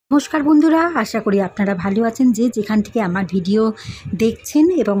নমস্কার বন্ধুরা, আশা করি আপনারা ভালো আছেন। যে যেখান থেকে আমার ভিডিও দেখছেন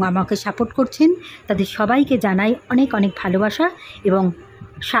এবং আমাকে সাপোর্ট করছেন তাদের সবাইকে জানাই অনেক অনেক ভালোবাসা এবং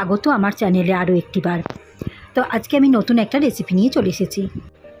স্বাগত আমার চ্যানেলে আরও একটিবার। তো আজকে আমি নতুন একটা রেসিপি নিয়ে চলে এসেছি।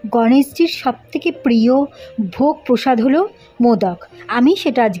 গণেশজির সবথেকে প্রিয় ভোগ প্রসাদ হলো মোদক। আমি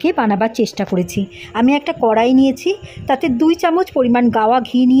সেটা আজকে বানাবার চেষ্টা করেছি। আমি একটা কড়াই নিয়েছি, তাতে 2 চামচ পরিমাণ গাওয়া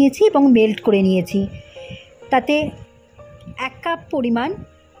ঘি নিয়েছি এবং মেল্ট করে নিয়েছি। তাতে 1 কাপ পরিমাণ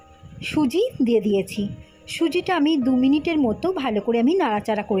সুজি দিয়ে দিয়েছি। সুজিটা আমি 2 মিনিটের মতো ভালো করে আমি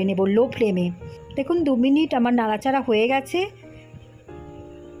নাড়াচাড়া করে নেব লো ফ্লেমে। দেখুন 2 মিনিট আমার নাড়াচাড়া হয়ে গেছে।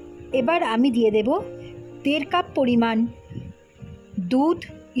 এবার আমি দিয়ে দেব 1.5 কাপ পরিমাণ দুধ,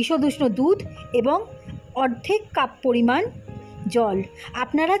 ঈষদুষ্ণ দুধ এবং অর্ধেক কাপ পরিমাণ জল।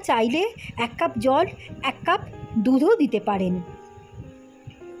 আপনারা চাইলে 1 কাপ জল 1 কাপ দুধও দিতে পারেন।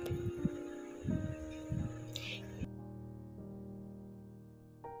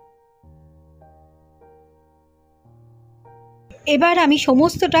 এবার আমি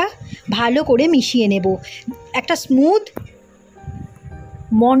সমস্তটা ভালো করে মিশিয়ে নেব, একটা স্মুথ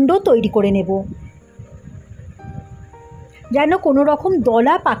মণ্ড তৈরি করে নেব, যেন কোনো রকম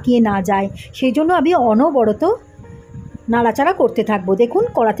দলা পাকিয়ে না যায়। সেই জন্য আমি অনবরত নাড়াচাড়া করতে থাকবো। দেখুন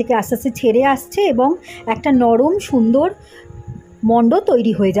কড়া থেকে আস্তে আস্তে ছেড়ে আসছে এবং একটা নরম সুন্দর মণ্ড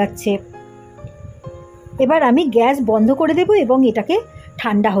তৈরি হয়ে যাচ্ছে। এবার আমি গ্যাস বন্ধ করে দেব এবং এটাকে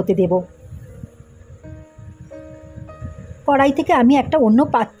ঠান্ডা হতে দেব। কড়াই থেকে আমি একটা অন্য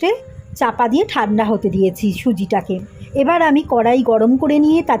পাত্রে চাপা দিয়ে ঠান্ডা হতে দিয়েছি সুজিটাকে। এবার আমি কড়াই গরম করে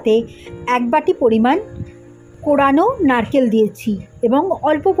নিয়ে তাতে 1 বাটি পরিমাণ কোড়ানো নারকেল দিয়েছি এবং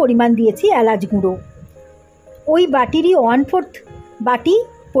অল্প পরিমাণ দিয়েছি এলাচ গুঁড়ো। ওই বাটিরই 1/4 বাটি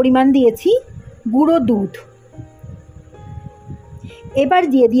পরিমাণ দিয়েছি গুঁড়ো দুধ। এবার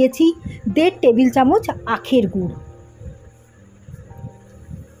দিয়ে দিয়েছি 1.5 টেবিল চামচ আখের গুড়।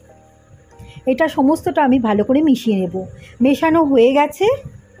 এটা সমস্তটা আমি ভালো করে মিশিয়ে নেব। মেশানো হয়ে গেছে।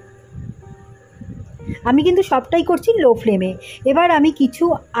 আমি কিন্তু সবটাই করছি লো ফ্লেমে। এবার আমি কিছু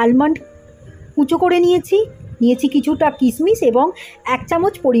আলমন্ড কুচো করে নিয়েছি কিছুটা কিশমিশ এবং 1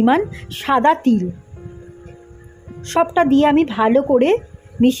 চামচ পরিমাণ সাদা তিল। সবটা দিয়ে আমি ভালো করে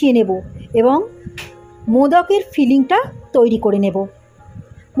মিশিয়ে নেব এবং মোদকের ফিলিংটা তৈরি করে নেব।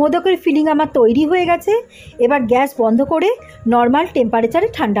 মোদকের ফিলিং আমার তৈরি হয়ে গেছে। এবার গ্যাস বন্ধ করে নর্মাল টেম্পারেচারে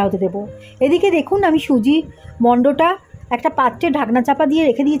ঠান্ডা হতে দেব। এদিকে দেখুন আমি সুজি মণ্ডটা একটা পাত্রে ঢাকনা চাপা দিয়ে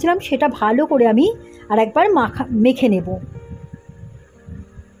রেখে দিয়েছিলাম, সেটা ভালো করে আমি আরেকবার মেখে নেব।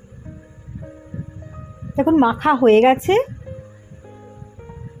 দেখুন মাখা হয়ে গেছে।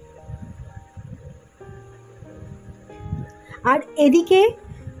 আর এদিকে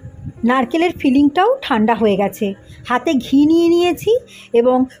নারকেলের ফিলিংটাও ঠান্ডা হয়ে গেছে। হাতে ঘি নিয়ে নিয়েছি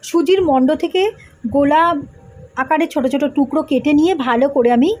এবং সুজির মণ্ড থেকে গোলা আকারে ছোট ছোট টুকরো কেটে নিয়ে ভালো করে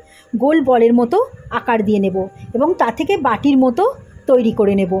আমি গোল বলের মতো আকার দিয়ে নেব এবং তা থেকে বাটির মতো তৈরি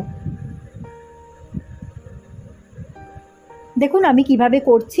করে নেব। দেখুন আমি কিভাবে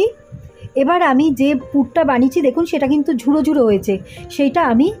করছি। এবার আমি যে পুরটা বানিয়েছি দেখুন সেটা কিন্তু ঝুড়ো ঝুড়ো হয়েছে, সেইটা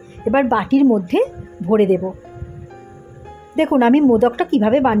আমি এবার বাটির মধ্যে ভরে দেব। দেখুন আমি মোদকটা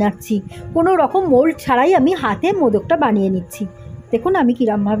কিভাবে বানাচ্ছি, কোনো রকম মোল্ড ছাড়াই আমি হাতে মোদকটা বানিয়ে নিচ্ছি। দেখুন আমি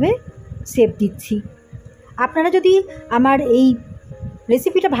কীরকমভাবে শেপ দিচ্ছি। আপনারা যদি আমার এই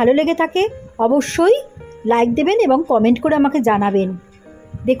রেসিপিটা ভালো লেগে থাকে অবশ্যই লাইক দেবেন এবং কমেন্ট করে আমাকে জানাবেন।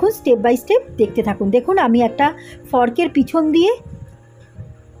 দেখুন স্টেপ বাই স্টেপ দেখতে থাকুন। দেখুন আমি একটা ফর্কের পিছন দিয়ে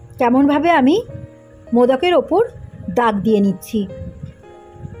কেমনভাবে আমি মোদকের ওপর দাগ দিয়ে নিচ্ছি।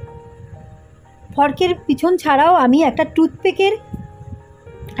 ফর্কের পিছন ছাড়াও আমি একটা টুথপিকের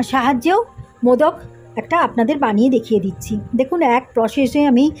সাহায্যেও মোদক একটা আপনাদের বানিয়ে দেখিয়ে দিচ্ছি। দেখুন এক প্রসেসে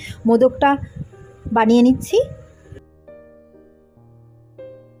আমি মোদকটা বানিয়ে নিচ্ছি।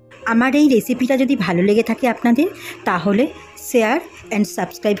 আমার এই রেসিপিটা যদি ভালো লেগে থাকে আপনাদের, তাহলে শেয়ার অ্যান্ড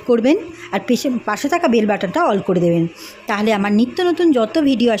সাবস্ক্রাইব করবেন আর পাশে থাকা বেল বাটনটা অল করে দেবেন। তাহলে আমার নিত্য নতুন যত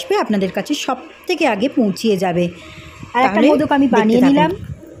ভিডিও আসবে আপনাদের কাছে সব থেকে আগে পৌঁছিয়ে যাবে। আর একটা মোদক আমি বানিয়ে নিলাম।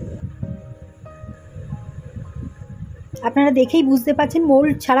 আপনারা দেখেই বুঝতে পারছেন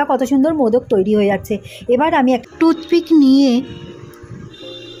মোল্ড ছাড়া কত সুন্দর মোদক তৈরি হয়ে যাচ্ছে। এবার আমি একটা টুথপিক নিয়ে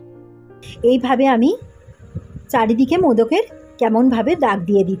এইভাবে আমি চারিদিকে মোদকের কেমনভাবে দাগ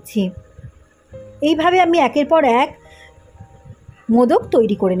দিয়ে দিচ্ছি। এইভাবে আমি একের পর এক মোদক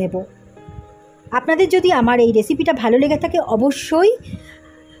তৈরি করে নেব। আপনাদের যদি আমার এই রেসিপিটা ভালো লেগে থাকে অবশ্যই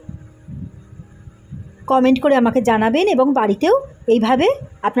কমেন্ট করে আমাকে জানাবেন এবং বাড়িতেও এইভাবে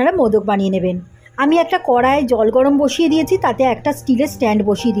আপনারা মোদক বানিয়ে নেবেন। আমি একটা কড়াইয়ে জল গরম বসিয়ে দিয়েছি, তাতে একটা স্টিলের স্ট্যান্ড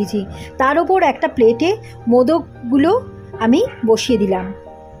বসিয়ে দিয়েছি, তার ওপর একটা প্লেটে মোদকগুলো আমি বসিয়ে দিলাম।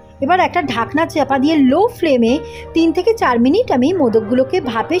 এবার একটা ঢাকনা চাপা দিয়ে লো ফ্লেমে 3 থেকে 4 মিনিট আমি মোদকগুলোকে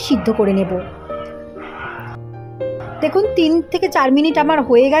ভাপে সিদ্ধ করে নেব। দেখুন 3 থেকে 4 মিনিট আমার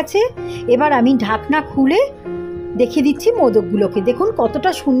হয়ে গেছে। এবার আমি ঢাকনা খুলে দেখিয়ে দিচ্ছি মোদকগুলোকে। দেখুন কতটা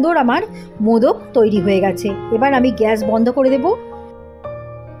সুন্দর আমার মোদক তৈরি হয়ে গেছে। এবার আমি গ্যাস বন্ধ করে দেব,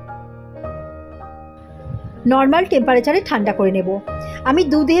 নর্মাল টেম্পারেচারে ঠান্ডা করে নেব। আমি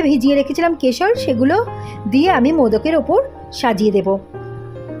দুধে ভিজিয়ে রেখেছিলাম কেশর, সেগুলো দিয়ে আমি মোদকের ওপর সাজিয়ে দেব।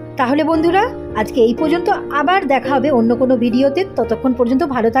 তাহলে বন্ধুরা আজকে এই পর্যন্ত, আবার দেখা হবে অন্য কোনো ভিডিওতে। ততক্ষণ পর্যন্ত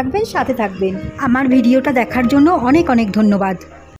ভালো থাকবেন, সাথে থাকবেন। আমার ভিডিওটা দেখার জন্য অনেক অনেক ধন্যবাদ।